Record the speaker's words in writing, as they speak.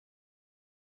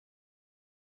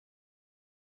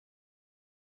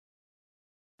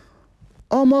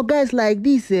Guys, like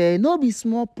this no be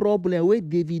small problem wey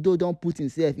Davido don put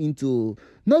himself into.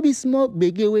 No be small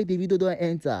gbege wey Davido don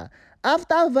enter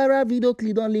after viral video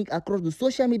clip don link across the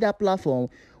social media platform,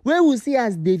 wey we see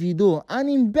as Davido and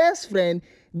him best friend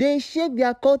dey shake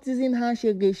their courtesan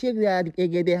handshake, dey shake their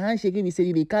egede handshake wey be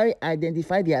say dey carry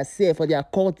identify theirself for their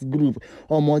cult group.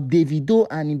 Davido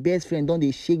and him best friend don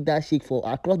dey shake that shake for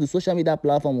across the social media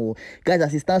platform. Guys,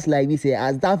 as it stands like this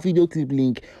as that video clip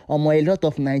link, a lot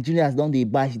of Nigerians don dey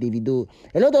bash Davido.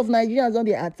 A lot of Nigerians don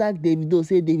dey attack Davido,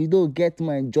 say Davido get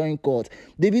mind join cult.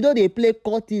 Davido dey play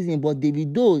cultism, but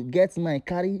Davido get mind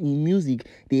carry him music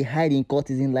dey hide in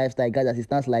cultism lifestyle. Guys, as it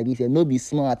stands like this no be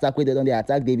small attack wey they don dey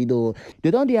attack Davido. They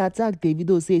don dey attack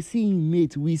Davido, say see him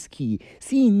mate wizkid,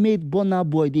 see him mate Burna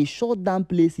Boy, dey shut down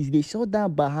places, dey shut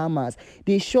down Bahamas,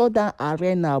 dey shut down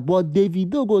arena, but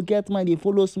Davido go get mind dey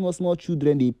follow small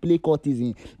children dey play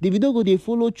cultism. Davido go dey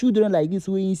follow children like this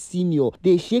wey him senior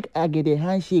dey shake agede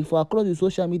handshake for across the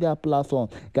social media platform.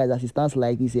 Guys, as it stands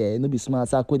like this no be small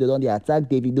attack wey they don dey attack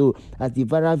Davido, as the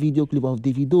viral video clip of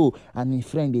Davido and him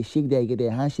friend dey shake their agede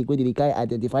handshake wey dey carry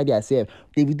identify themselves.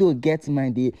 Davido get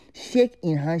mind dey shake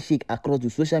him handshake across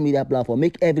the social media platform,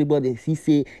 make everybody see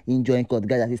say him join cult.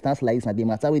 Guys, as it stands like this na the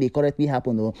matter wey dey currently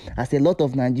happen as a lot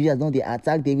of Nigerians don dey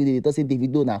attack Davido. They talk say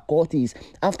Davido na cultist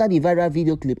after the viral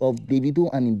video clip of Davido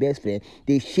and him best friend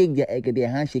dey shake their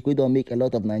handshake wey don make a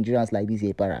lot of Nigerians like this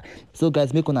para. So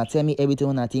guys, make una tell me everything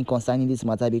una think concerning this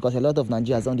matter, because a lot of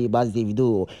Nigerians don dey bash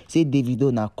Davido, say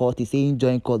Davido na cultist, say him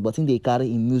join cult, but him dey carry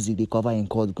him music dey cover him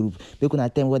cult group. Make una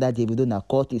tell me whether Davido na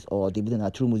cultist or Davido na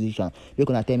true musician. Make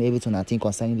una tell me everything una think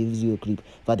concerning this video clip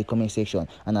for the comment section.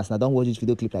 And as una don watch this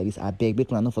video clip like this, abeg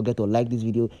make una no forget to like this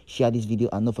video, share this video,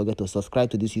 and no forget to subscribe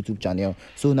to this YouTube channel,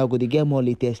 so now go to get more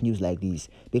latest news like this.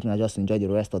 Make una just enjoy the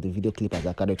rest of the video clip as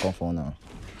I carry come for now.